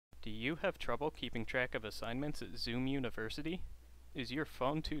Do you have trouble keeping track of assignments at Zoom University? Is your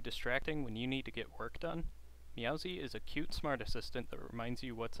phone too distracting when you need to get work done? Meowzi is a cute smart assistant that reminds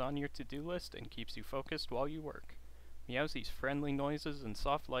you what's on your to-do list and keeps you focused while you work. Meowzi's friendly noises and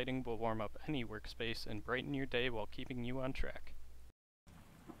soft lighting will warm up any workspace and brighten your day while keeping you on track.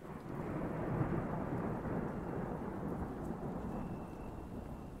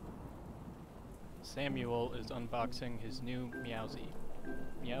 Samuel is unboxing his new Meowzi.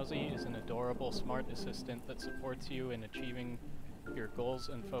 Meowzi is an adorable smart assistant that supports you in achieving your goals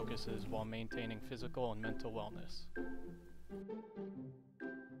and focuses while maintaining physical and mental wellness.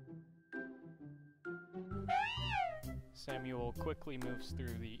 Samuel quickly moves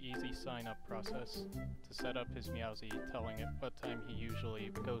through the easy sign-up process to set up his Meowzi, telling it what time he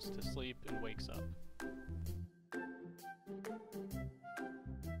usually goes to sleep and wakes up.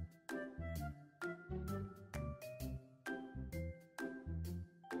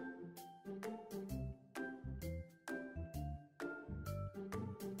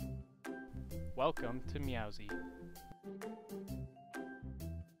 Welcome to Meowzi.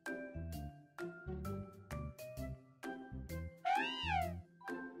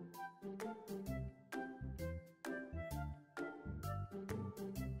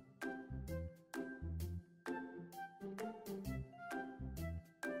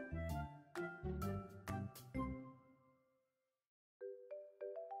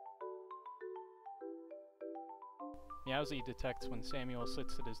 Meowzi detects when Samuel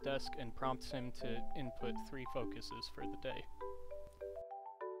sits at his desk and prompts him to input 3 focuses for the day.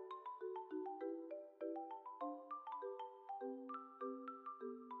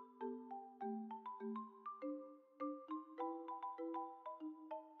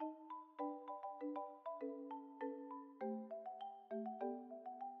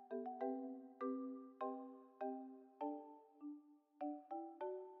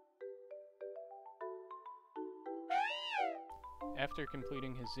 After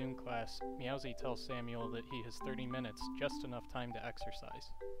completing his Zoom class, Meowzi tells Samuel that he has 30 minutes, just enough time to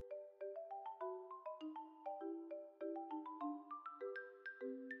exercise.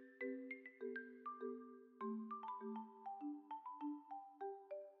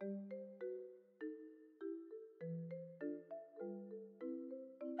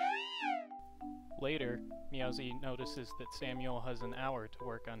 Later, Meowzi notices that Samuel has an hour to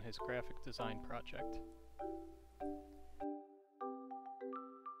work on his graphic design project.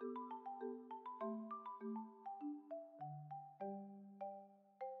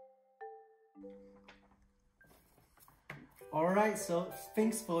 Alright, so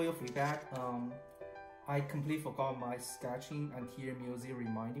thanks for your feedback. I completely forgot my sketching and here Meowzi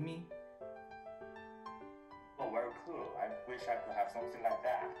reminded me. Oh, very cool. I wish I could have something like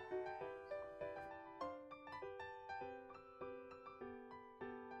that.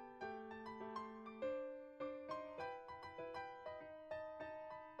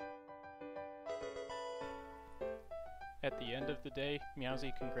 At the end of the day,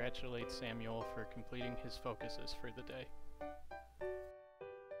 Meowzi congratulates Samuel for completing his focuses for the day.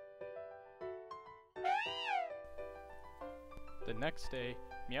 The next day,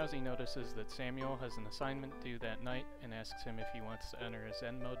 Meowzi notices that Samuel has an assignment due that night and asks him if he wants to enter a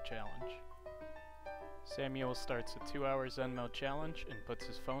Zen Mode challenge. Samuel starts a 2-hour Zen Mode challenge and puts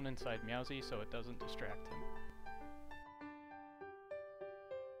his phone inside Meowzi so it doesn't distract him.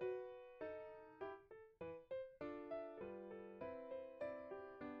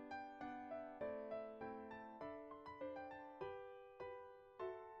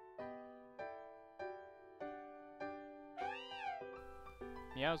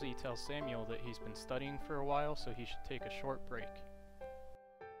 Meowzi tells Samuel that he's been studying for a while, so he should take a short break.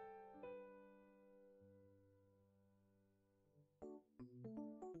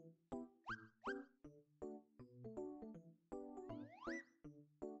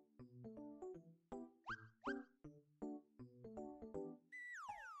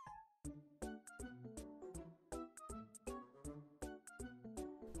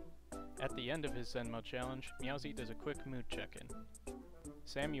 At the end of his Zen Mode challenge, Meowzi does a quick mood check-in.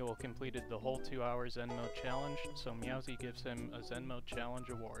 Samuel completed the whole 2-hour Zen Mode challenge, so Meowzi gives him a Zen Mode challenge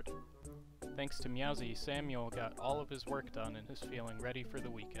award. Thanks to Meowzi, Samuel got all of his work done and is feeling ready for the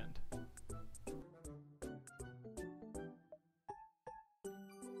weekend.